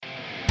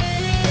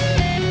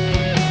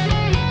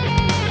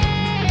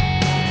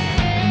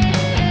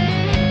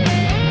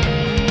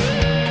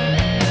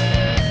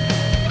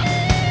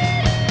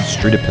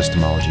street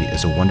epistemology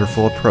is a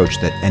wonderful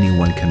approach that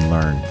anyone can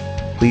learn.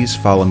 Please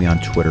follow me on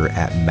Twitter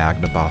at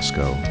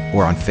Magnabosco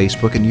or on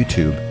Facebook and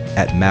YouTube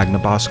at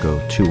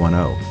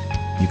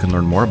Magnabosco210. You can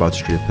learn more about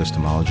street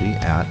epistemology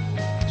at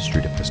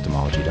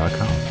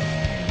streetepistemology.com.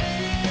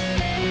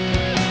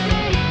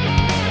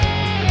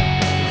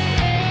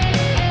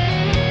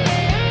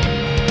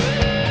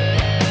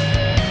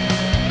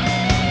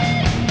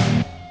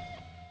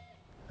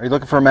 Are you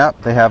looking for a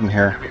map? They have them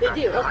here. They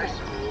do, okay.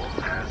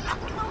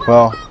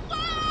 Well,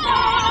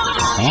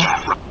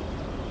 huh?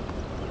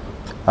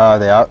 Are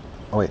they out?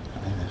 Oh wait,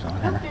 maybe there's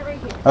one here. They're right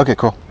here. Okay,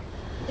 cool.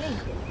 Thank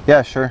you.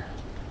 Yeah, sure.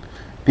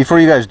 Before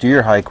you guys do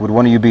your hike, would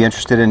one of you be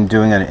interested in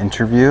doing an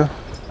interview?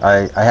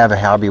 I have a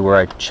hobby where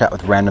I chat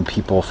with random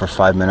people for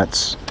 5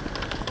 minutes,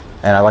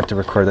 and I like to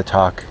record the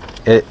talk.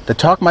 The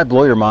talk might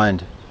blow your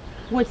mind.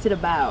 What's it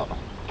about?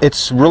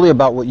 It's really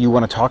about what you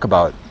want to talk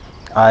about.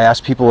 I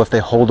ask people if they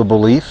hold a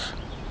belief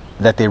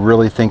that they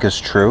really think is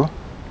true,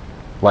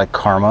 like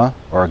karma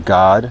or a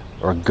god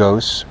or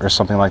ghosts or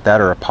something like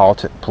that, or a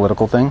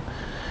political thing.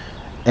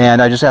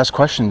 And I just ask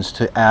questions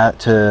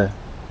to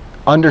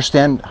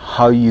understand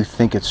how you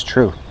think it's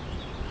true.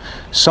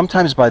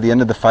 Sometimes by the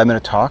end of the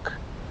 5-minute talk,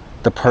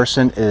 the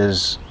person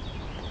is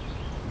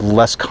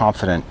less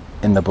confident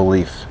in the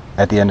belief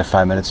at the end of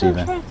 5 minutes even.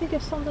 I'm trying to think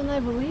of something I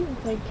believe.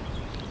 Like,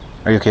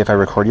 Are you okay if I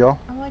record y'all?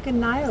 I'm like a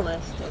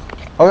nihilist.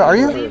 Oh, are I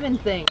you? believe in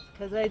things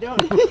because I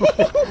don't.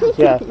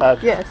 Yeah.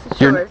 Yes,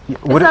 sure.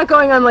 It's what- not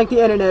going on like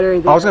the internet or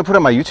anything. I was going to put it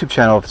on my YouTube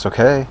channel if it's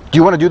okay. Do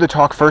you want to do the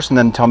talk first and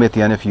then tell me at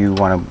the end if you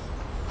want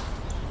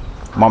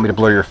me to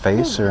blur your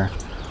face or?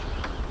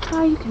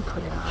 Oh, you can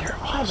put it on. You're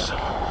awesome.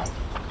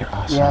 You're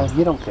awesome. Yeah,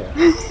 you don't care.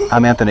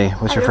 I'm Anthony.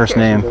 What's your don't first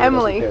care. name?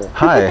 Emily.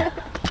 Hi.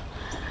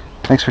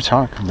 Thanks for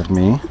talking with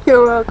me.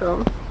 You're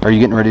welcome. Are you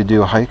getting ready to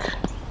do a hike?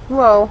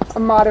 Well, a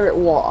moderate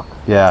walk.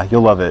 Yeah,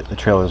 you'll love it. The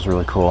trail is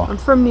really cool. I'm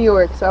from New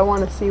York, so I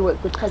want to see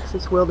what the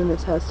Texas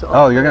wilderness has to offer.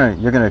 Oh,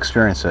 you're gonna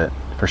experience it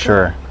for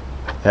sure.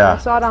 I Yeah.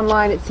 saw it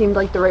online. It seemed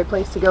like the right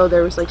place to go.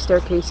 There was like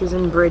staircases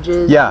and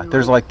bridges. Yeah, and,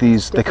 there's like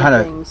these. They different kind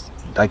of things.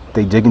 like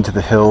they dig into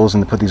the hills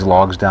and they put these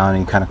logs down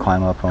and you kind of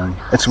climb up them.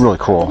 It's really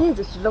cool. It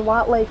is. It's a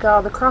lot like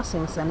the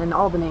crossings then in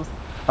Albany.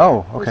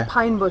 Oh, okay. There's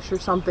Pine Bush or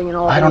something in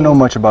Albany. I don't know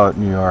much about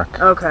New York.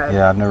 Okay.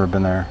 Yeah, I've never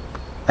been there.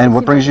 And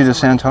what seems brings like you to it's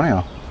San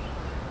Antonio?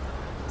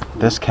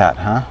 This cat,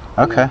 huh?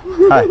 Okay.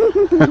 Hi.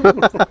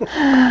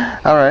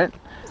 All right.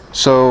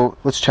 So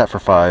let's chat for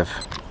 5.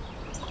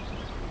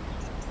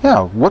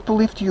 Yeah. What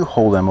belief do you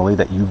hold, Emily,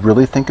 that you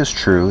really think is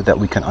true that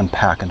we can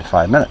unpack in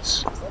 5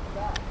 minutes?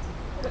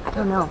 I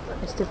don't know.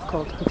 It's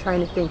difficult. I'm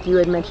trying to think. You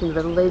had mentioned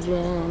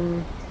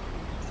religion,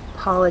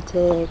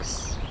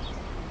 politics.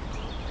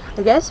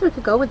 I guess we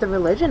could go with the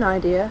religion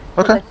idea.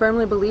 'Cause Okay. I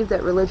firmly believe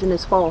that religion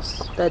is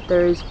false. That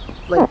there is,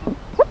 like,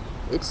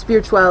 its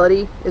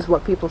spirituality is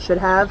what people should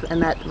have,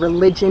 and that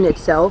religion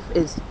itself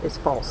is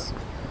false.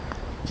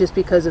 Just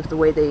because of the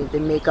way they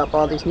make up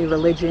all these new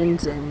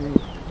religions and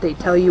they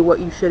tell you what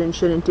you should and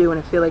shouldn't do, and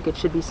I feel like it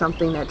should be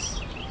something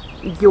that's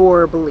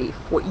your belief,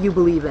 what you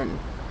believe in.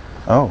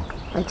 Oh.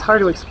 It's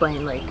hard to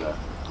explain, like...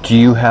 Do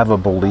you have a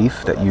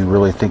belief that you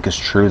really think is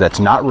true that's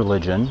not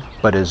religion,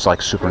 but is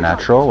like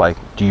supernatural? Like,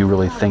 do you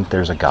really think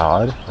there's a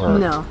God? Or?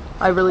 No,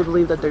 I really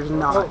believe that there's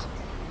not.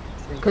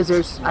 Because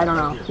there's, I don't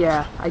know,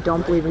 yeah, I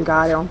don't believe in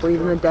God, I don't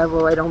believe in the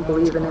devil, I don't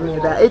believe in any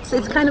of that.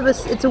 It's kind of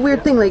it's a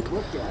weird thing, like,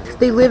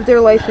 they live their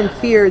life in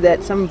fear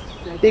that some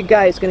big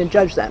guy is going to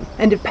judge them.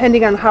 And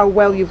depending on how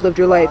well you've lived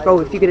your life, oh,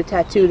 if you get a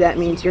tattoo, that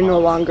means you're no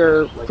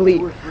longer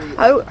believe.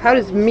 How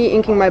does me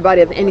inking my body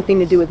have anything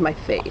to do with my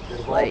faith?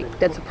 Like,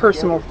 that's a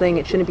personal thing,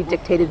 it shouldn't be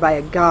dictated by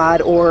a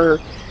God, or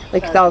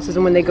like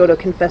Catholicism when they go to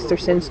confess their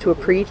sins to a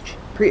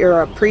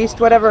priest,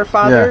 whatever,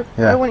 father.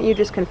 Yeah. Why wouldn't you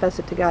just confess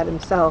it to God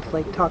himself,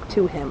 like talk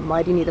to him?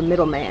 Why do you need a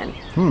middleman?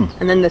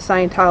 And then the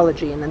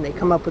Scientology, and then they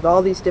come up with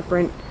all these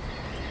different,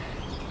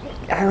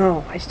 I don't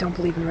know, I just don't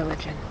believe in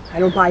religion. I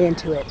don't buy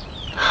into it.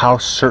 How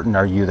certain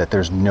are you that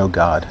there's no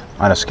God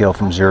on a scale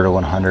from 0 to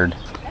 100?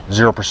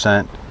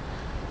 0%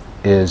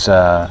 is,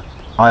 I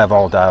have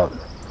all doubt.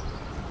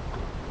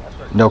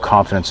 No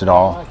confidence at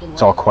all.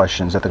 It's all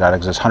questions that the God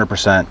exists.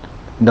 100%,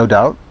 no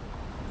doubt,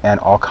 and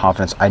all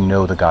confidence, I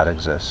know the God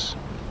exists.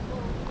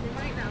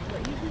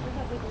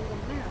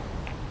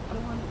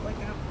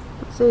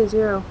 Say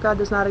 0. God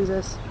does not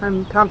exist.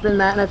 I'm confident in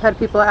that, and I've had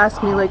people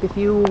ask me, like, if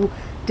you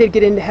did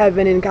get into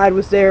heaven and God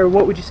was there,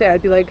 what would you say?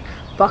 I'd be like,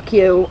 fuck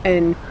you,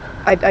 and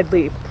I'd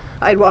leave.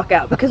 I'd walk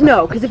out. Because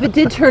if it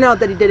did turn out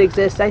that he did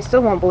exist, I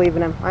still won't believe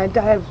in him.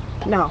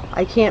 No,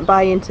 I can't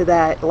buy into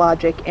that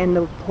logic and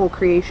the whole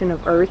creation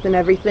of Earth and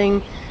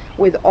everything.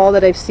 With all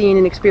that I've seen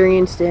and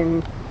experienced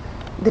and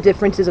the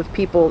differences of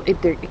people, it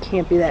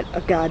can't be that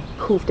a God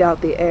poofed out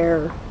the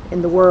air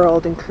in the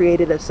world and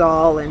created us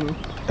all. And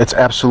It's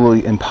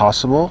absolutely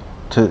impossible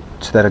to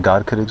that a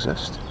God could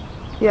exist.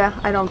 yeah,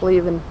 I don't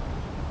believe in,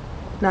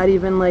 not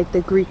even like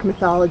the Greek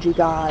mythology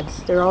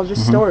gods. They're all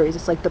just stories.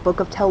 It's like the Book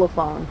of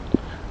Telephone.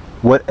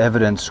 What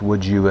evidence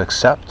would you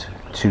accept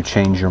to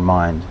change your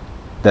mind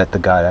that the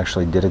God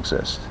actually did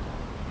exist?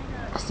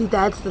 See,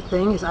 that's the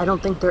thing, is I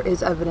don't think there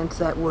is evidence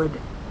that would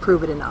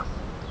prove it enough.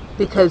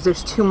 Because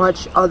there's too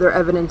much other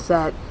evidence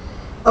that,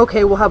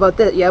 okay, well, how about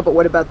this? Yeah, but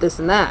what about this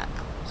and that?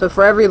 So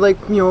for every, like,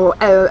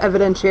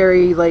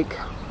 evidentiary, like,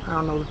 I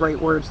don't know the right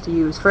words to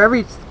use. For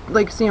every,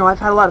 like, I've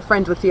had a lot of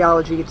friends with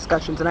theology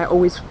discussions, and I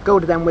always go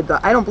to them with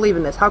the, I don't believe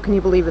in this. How can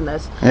you believe in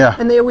this? Yeah.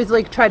 And they always,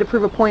 like, try to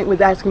prove a point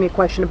with asking me a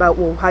question about,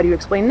 well, how do you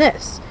explain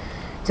this?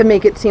 To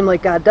make it seem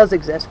like God does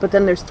exist. But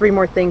then there's 3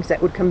 more things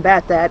that would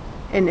combat that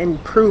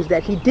and prove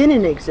that he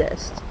didn't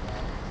exist.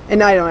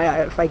 And I don't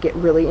know, if I get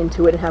really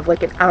into it and have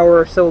like an hour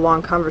or so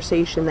long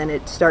conversation, then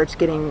it starts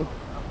getting,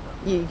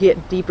 you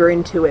get deeper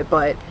into it.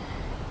 But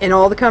in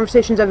all the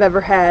conversations I've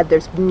ever had,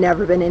 there's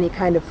never been any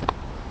kind of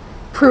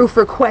proof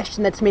or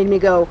question that's made me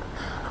go,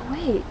 oh,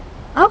 wait,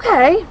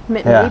 okay,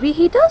 maybe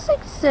he does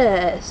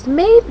exist.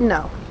 Maybe,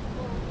 no.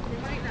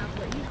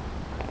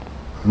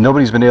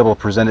 Nobody's been able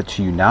to present it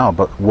to you now,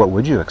 but what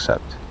would you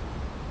accept?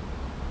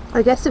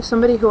 I guess if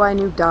somebody who I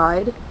knew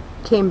died,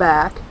 came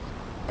back,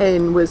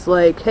 and was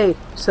like, hey,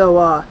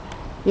 so,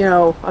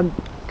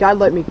 God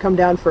let me come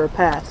down for a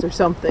pass or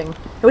something.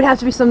 It would have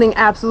to be something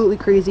absolutely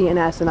crazy and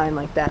asinine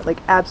like that. Like,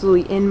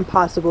 absolutely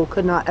impossible,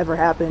 could not ever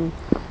happen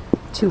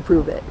to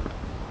prove it.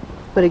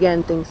 But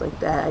again, things like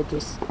that, I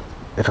just...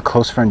 If a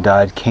close friend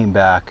died, came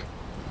back,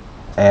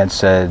 and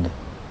said,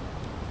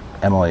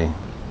 Emily,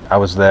 I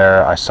was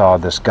there, I saw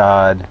this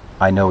God,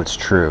 I know it's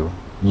true,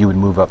 you would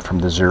move up from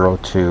the 0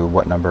 to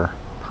what number?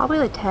 Probably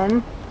like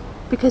 10.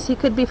 Because he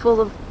could be full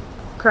of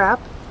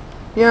crap.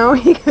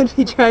 He could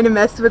be trying to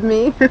mess with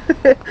me.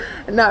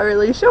 Not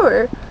really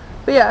sure.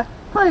 But yeah,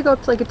 probably go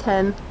up to like a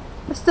 10.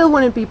 I still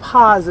wouldn't be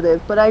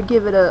positive, but I'd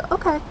give it a,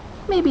 okay,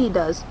 maybe he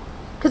does.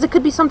 Because it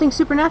could be something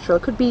supernatural.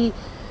 It could be,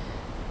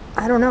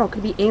 I don't know, it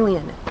could be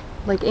alien.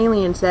 Like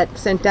aliens that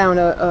sent down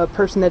a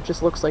person that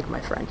just looks like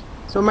my friend.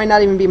 So it might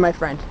not even be my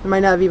friend. It might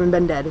not have even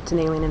been dead. It's an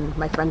alien in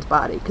my friend's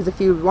body. Because if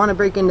you want to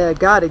break into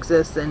God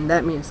exists, then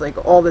that means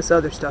like all this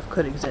other stuff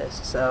could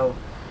exist. So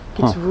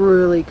it's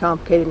really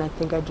complicated, and I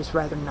think I'd just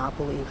rather not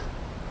believe.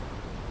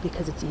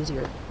 Because it's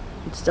easier.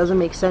 It doesn't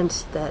make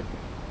sense that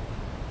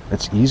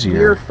it's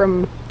easier.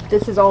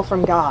 This is all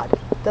from God.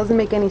 It doesn't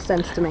make any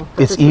sense to me.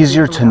 It's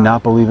easier to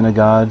not believe in a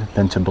God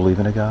than to believe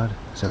in a God?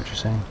 Is that what you're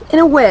saying? In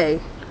a way,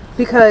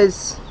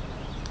 because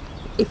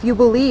if you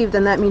believe,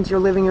 then that means you're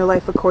living your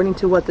life according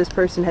to what this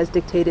person has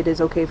dictated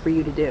is okay for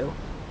you to do.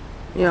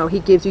 He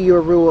gives you your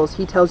rules.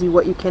 He tells you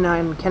what you can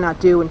and cannot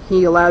do, and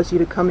he allows you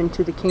to come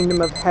into the kingdom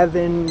of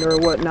heaven or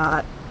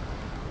whatnot.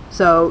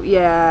 So,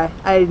 yeah,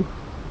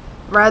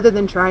 rather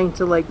than trying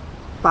to, like,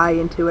 buy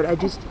into it, I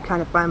just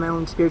kind of find my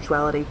own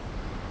spirituality.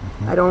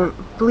 Mm-hmm. I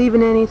don't believe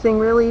in anything,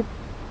 really.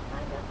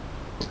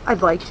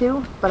 I'd like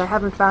to, but I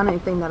haven't found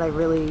anything that I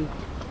really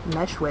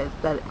mesh with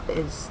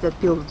that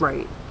feels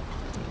right.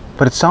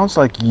 But it sounds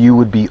like you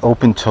would be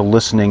open to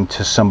listening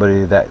to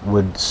somebody that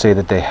would say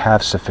that they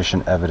have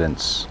sufficient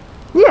evidence.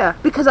 Yeah,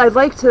 because I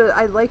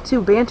like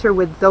to banter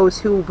with those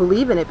who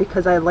believe in it,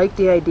 because I like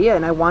the idea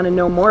and I want to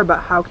know more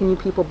about how can you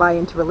people buy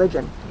into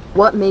religion.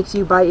 What makes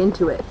you buy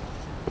into it?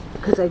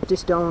 Because I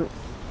just don't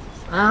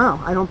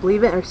know. I don't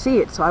believe it or see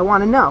it, so I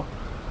want to know.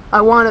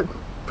 I want to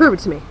prove it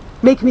to me.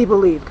 Make me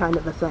believe, kind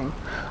of a thing.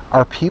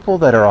 Are people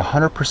that are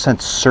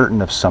 100%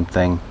 certain of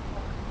something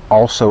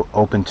also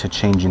open to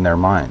changing their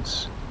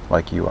minds,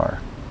 like you are?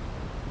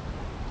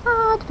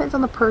 It depends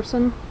on the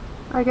person,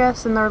 I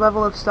guess, and their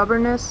level of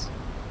stubbornness.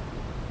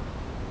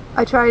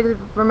 I try to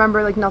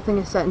remember, like, nothing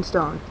is set in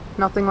stone.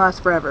 Nothing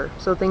lasts forever,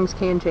 so things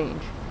can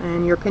change.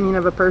 And your opinion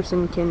of a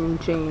person can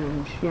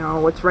change.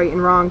 What's right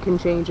and wrong can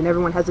change, and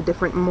everyone has a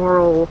different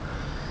moral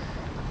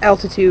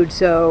altitude,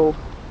 so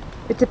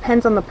it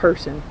depends on the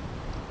person.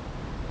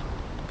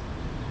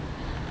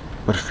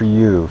 But for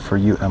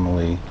you,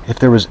 Emily, if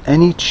there was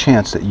any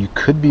chance that you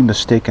could be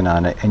mistaken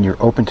on it and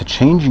you're open to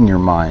changing your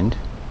mind,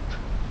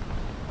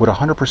 would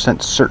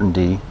 100%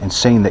 certainty and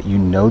saying that you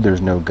know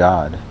there's no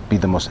God be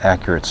the most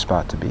accurate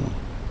spot to be?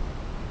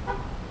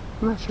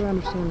 I'm not sure I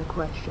understand the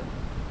question.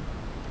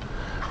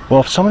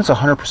 Well, if someone's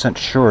 100%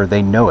 sure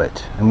they know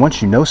it, and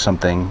once you know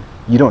something,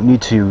 you don't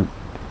need to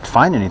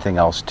find anything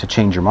else to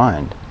change your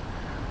mind.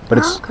 But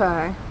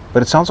okay.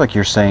 But it sounds like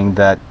you're saying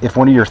that if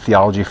one of your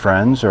theology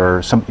friends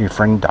or your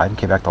friend died and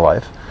came back to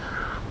life,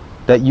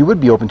 that you would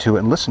be open to it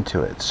and listen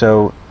to it.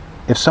 So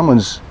if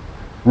someone's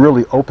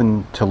really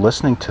open to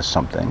listening to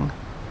something,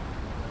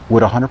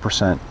 would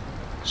 100%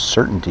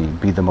 certainty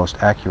be the most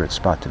accurate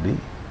spot to be?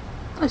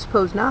 I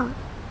suppose not.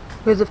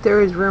 Because if there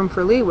is room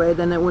for leeway,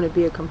 then it wouldn't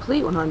be a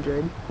complete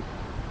 100.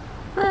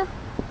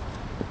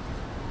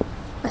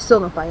 I still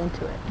don't buy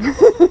into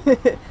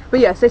it. But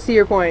yes, I see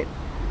your point.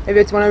 If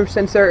it's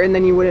 100% certain,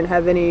 then you wouldn't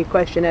have any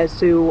question as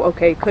to,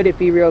 okay, could it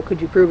be real? Could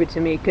you prove it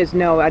to me? Because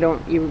no, I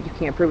don't. You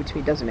can't prove it to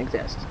me. It doesn't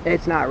exist.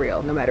 It's not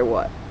real, no matter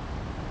what.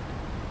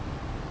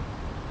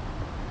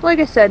 Like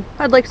I said,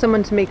 I'd like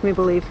someone to make me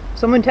believe.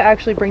 Someone to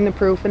actually bring the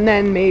proof, and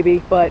then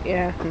maybe. But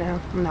yeah,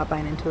 no, I'm not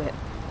buying into it.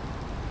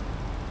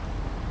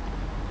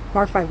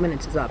 Our 5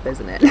 minutes is up,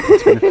 isn't it?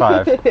 It's been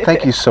 5.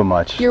 Thank you so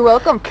much. You're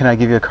welcome. Can I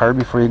give you a card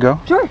before you go?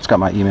 Sure. It's got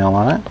my email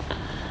on it.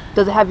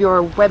 Does it have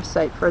your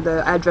website for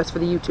the address for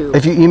the YouTube?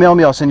 If you email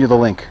me, I'll send you the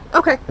link.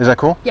 Okay. Is that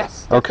cool?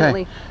 Yes,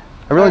 definitely. Okay.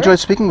 I really enjoyed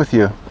speaking with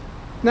you.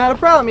 Not a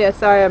problem. Yeah,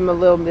 sorry, I'm a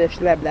little bit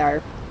blah blah.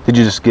 Did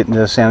you just get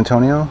into San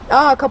Antonio?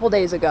 A couple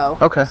days ago.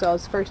 Okay. So it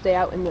was the first day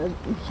out in the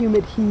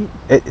humid heat.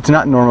 It's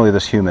not normally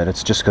this humid.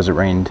 It's just because it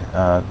rained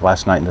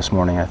last night and this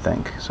morning, I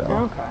think. So.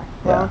 Okay.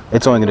 Yeah.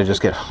 It's only going to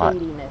just get hot.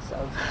 Shadiness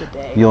of the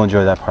day. You'll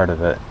enjoy that part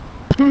of it.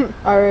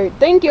 All right.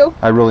 Thank you.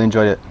 I really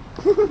enjoyed it.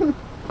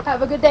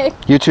 Have a good day.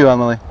 You too,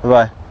 Emily.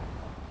 Bye-bye.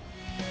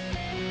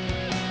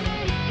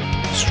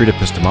 Street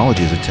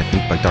epistemology is a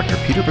technique by Dr.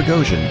 Peter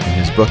Boghossian in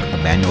his book A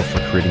Manual for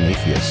Creating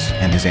Atheists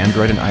and his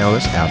Android and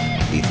iOS app,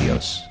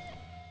 Atheos.